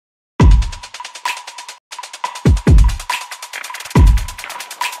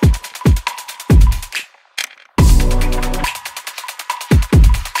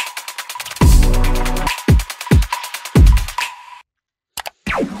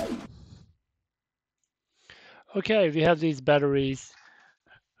Okay, we have these batteries.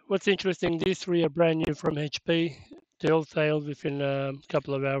 What's interesting, these three are brand new from HP. They all failed within a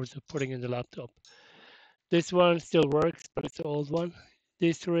couple of hours of putting in the laptop. This one still works, but it's the old one.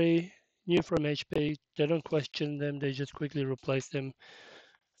 These three, new from HP, they don't question them, they just quickly replace them.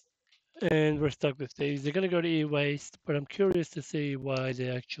 And we're stuck with these. They're going to go to e-waste, but I'm curious to see why they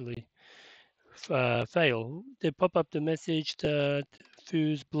actually fail. They pop up the message that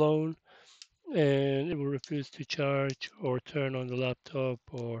fuse blown and it will refuse to charge or turn on the laptop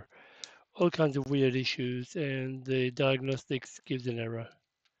or all kinds of weird issues. And the diagnostics gives an error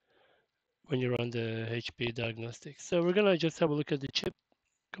when you're on the HP diagnostics. So we're going to just have a look at the chip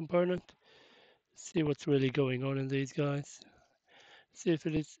component, see what's really going on in these guys, see if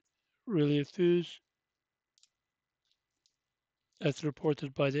it is really a fuse as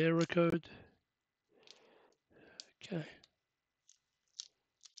reported by the error code. Okay,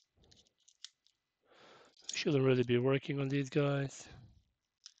 shouldn't really be working on these guys,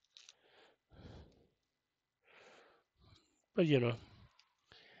 but you know,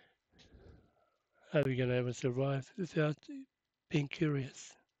 how are we gonna ever survive without being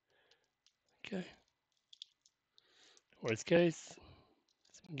curious? Okay, worst case,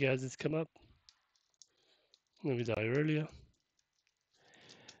 some gases come up, maybe die earlier.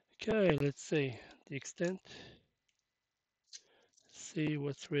 Okay, let's see the extent, see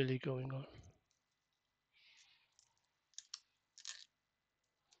what's really going on.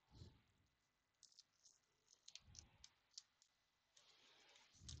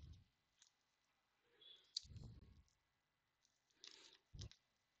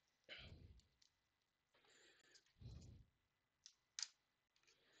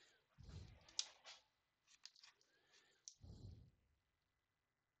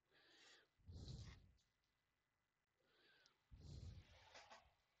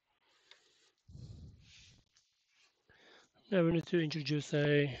 Now we need to introduce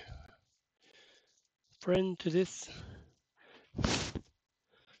a friend to this,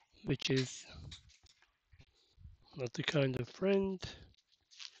 which is not the kind of friend.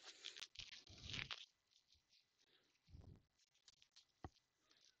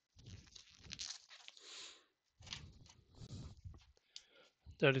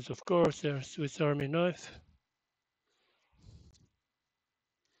 That is, of course, their Swiss Army knife.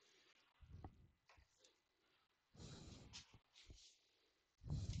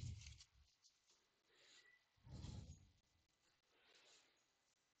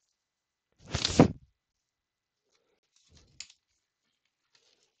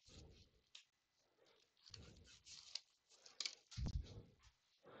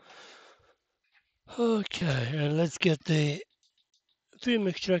 Okay, and let's get the film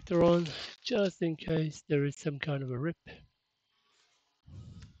extractor on, just in case there is some kind of a rip.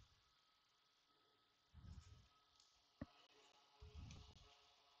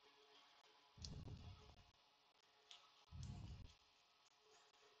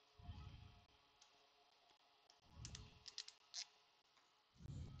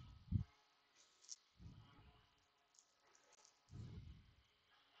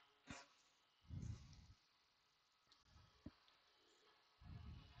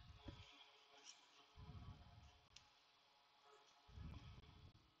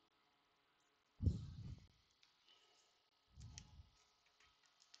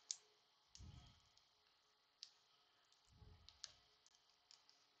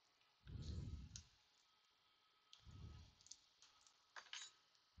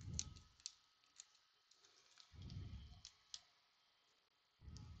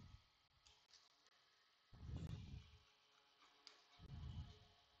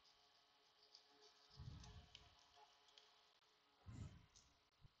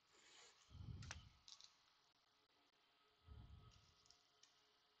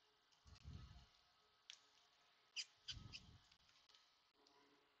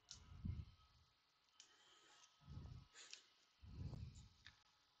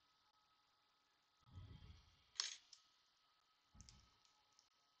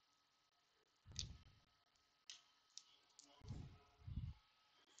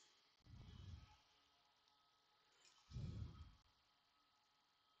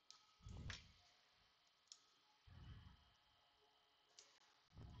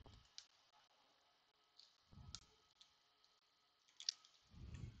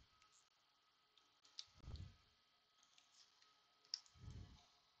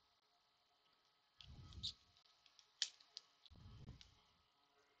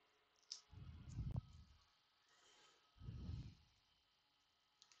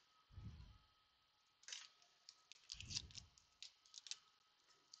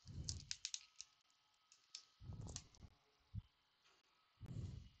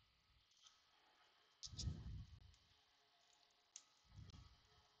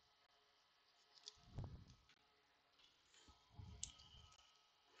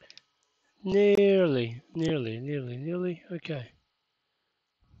 Nearly. Okay.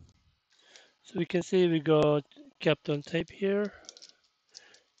 So we can see we got Kapton tape here,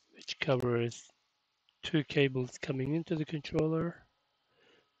 which covers two cables coming into the controller.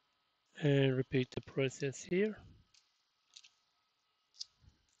 And repeat the process here.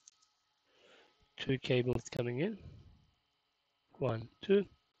 Two cables coming in. One, two.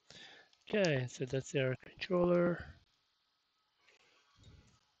 Okay, so that's our controller.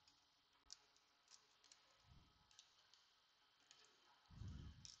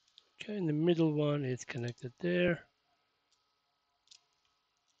 Okay, and the middle one is connected there.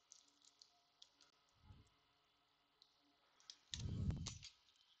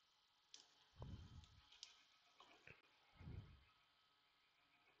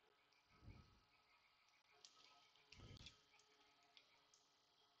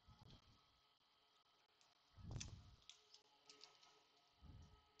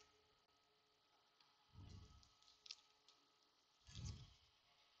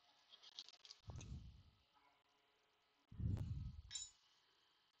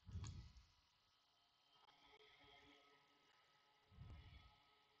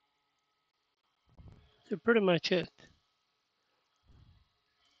 So pretty much it.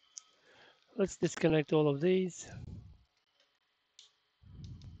 Let's disconnect all of these.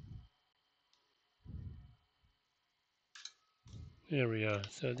 Here we are.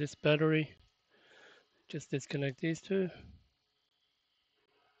 So this battery, just disconnect these two.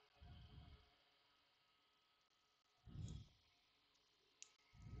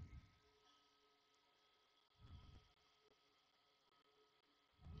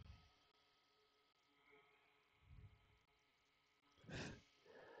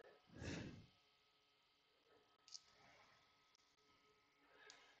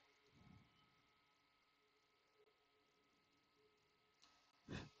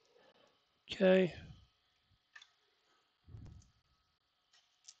 Okay.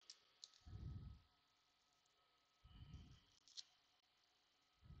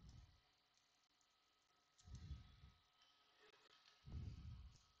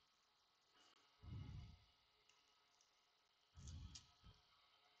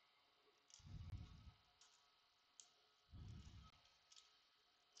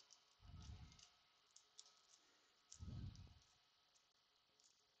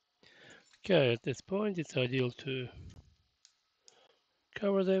 Okay, at this point, it's ideal to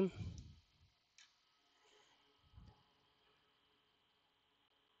cover them.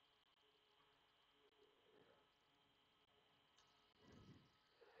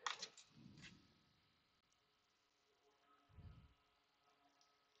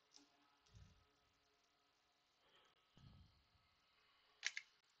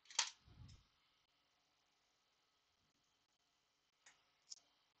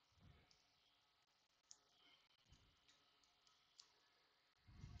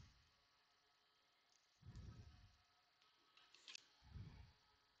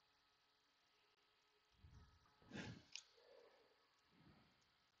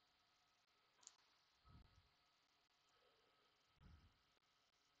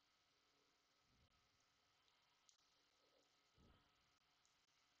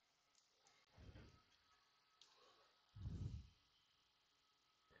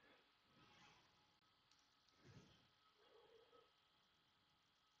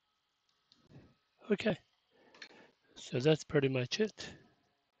 Okay, so that's pretty much it,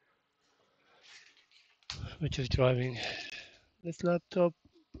 which is driving this laptop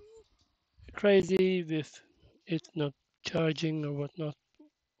crazy with it not charging or whatnot,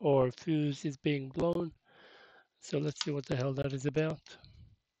 or fuse is being blown. So let's see what the hell that is about.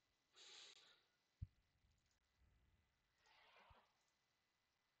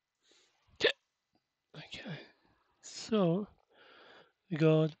 Okay, so we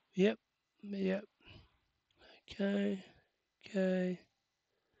got, yep, okay, okay,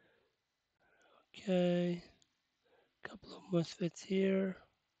 okay, couple of MOSFETs here.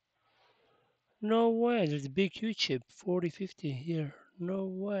 No way, there's a big Q chip, 4050 here. No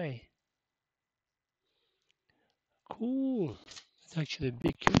way. Cool. It's actually a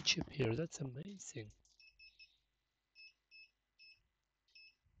big Q chip here. That's amazing.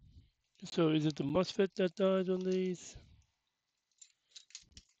 So is it the MOSFET that died on these?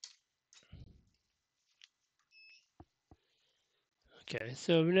 Okay,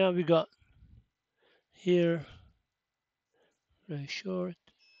 so now we got here very short.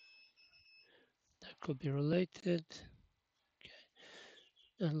 That could be related. Okay,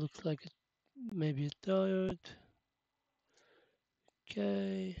 that looks like it, maybe a diode.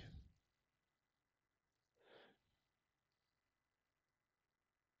 Okay,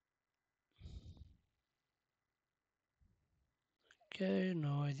 Okay,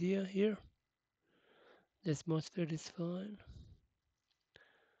 no idea here. This MOSFET is fine.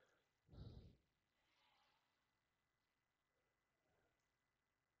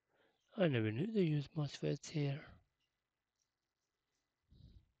 I never knew they use MOSFETs here.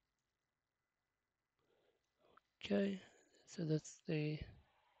 Okay, so that's the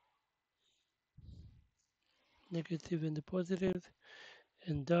negative and the positive,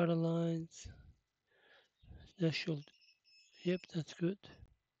 and data lines. That should, yep, that's good.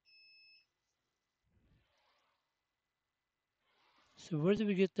 So where do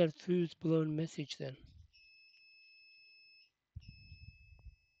we get that fuse blown message then?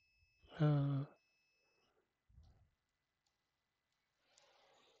 Uh,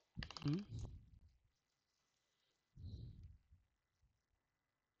 hmm,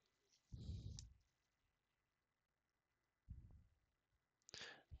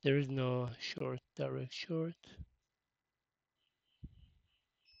 there is no short, direct short.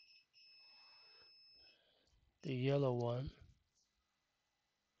 The yellow one,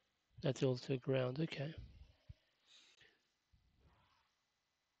 that's also ground, okay.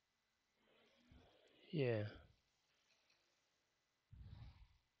 Yeah,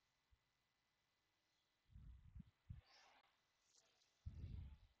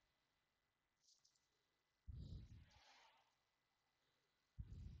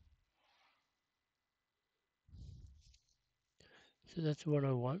 so that's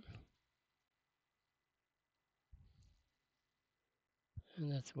 101,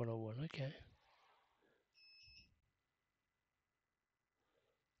 and that's 101, okay.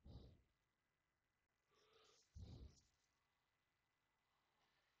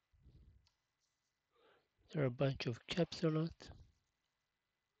 There are a bunch of caps on it.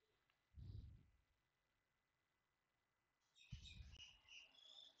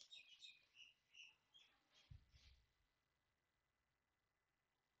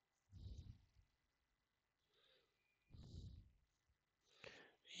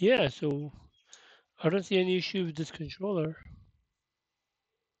 Yeah, so I don't see any issue with this controller.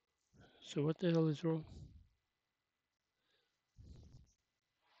 So what the hell is wrong?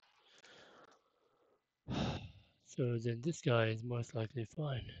 So then this guy is most likely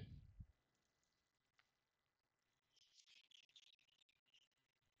fine.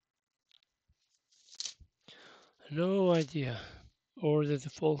 No idea. Or there's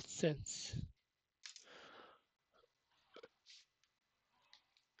a false sense.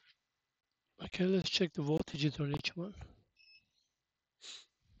 Okay, let's check the voltages on each one.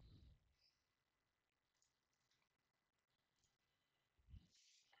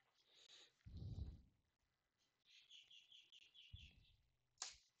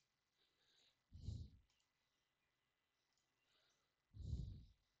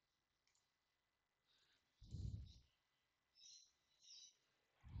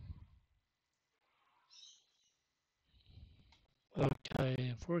 'Okay,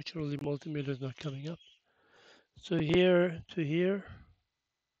 unfortunately multimeter is not coming up. So here to here,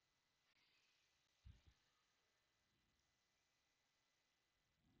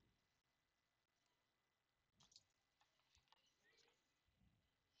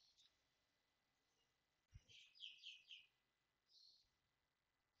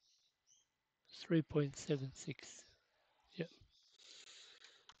 3.76. Yeah,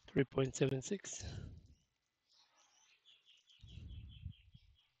 3.76.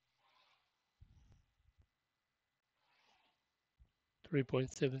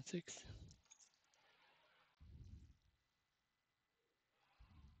 3.76.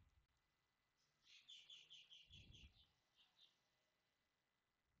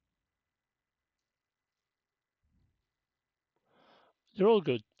 They're all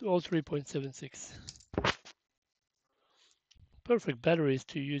good, all 3.76. Perfect batteries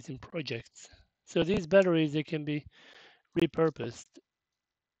to use in projects. So these batteries, they can be repurposed.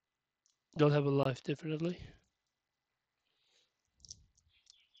 They'll have a life definitely.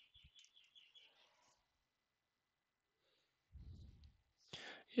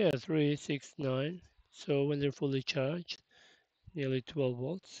 Yeah, 369. So when they're fully charged, nearly 12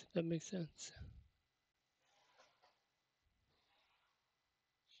 volts. That makes sense.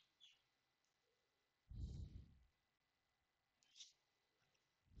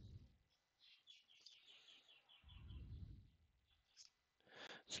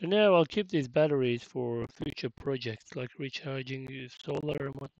 So now I'll keep these batteries for future projects like recharging solar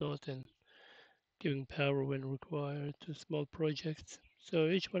and whatnot and giving power when required to small projects. So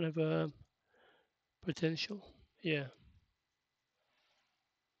each one have a potential. Yeah,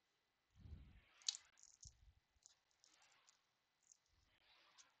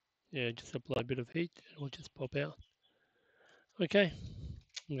 yeah, just apply a bit of heat and it will just pop out. Okay,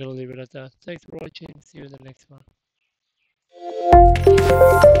 I'm gonna leave it at that. Thanks for watching. See you in the next one.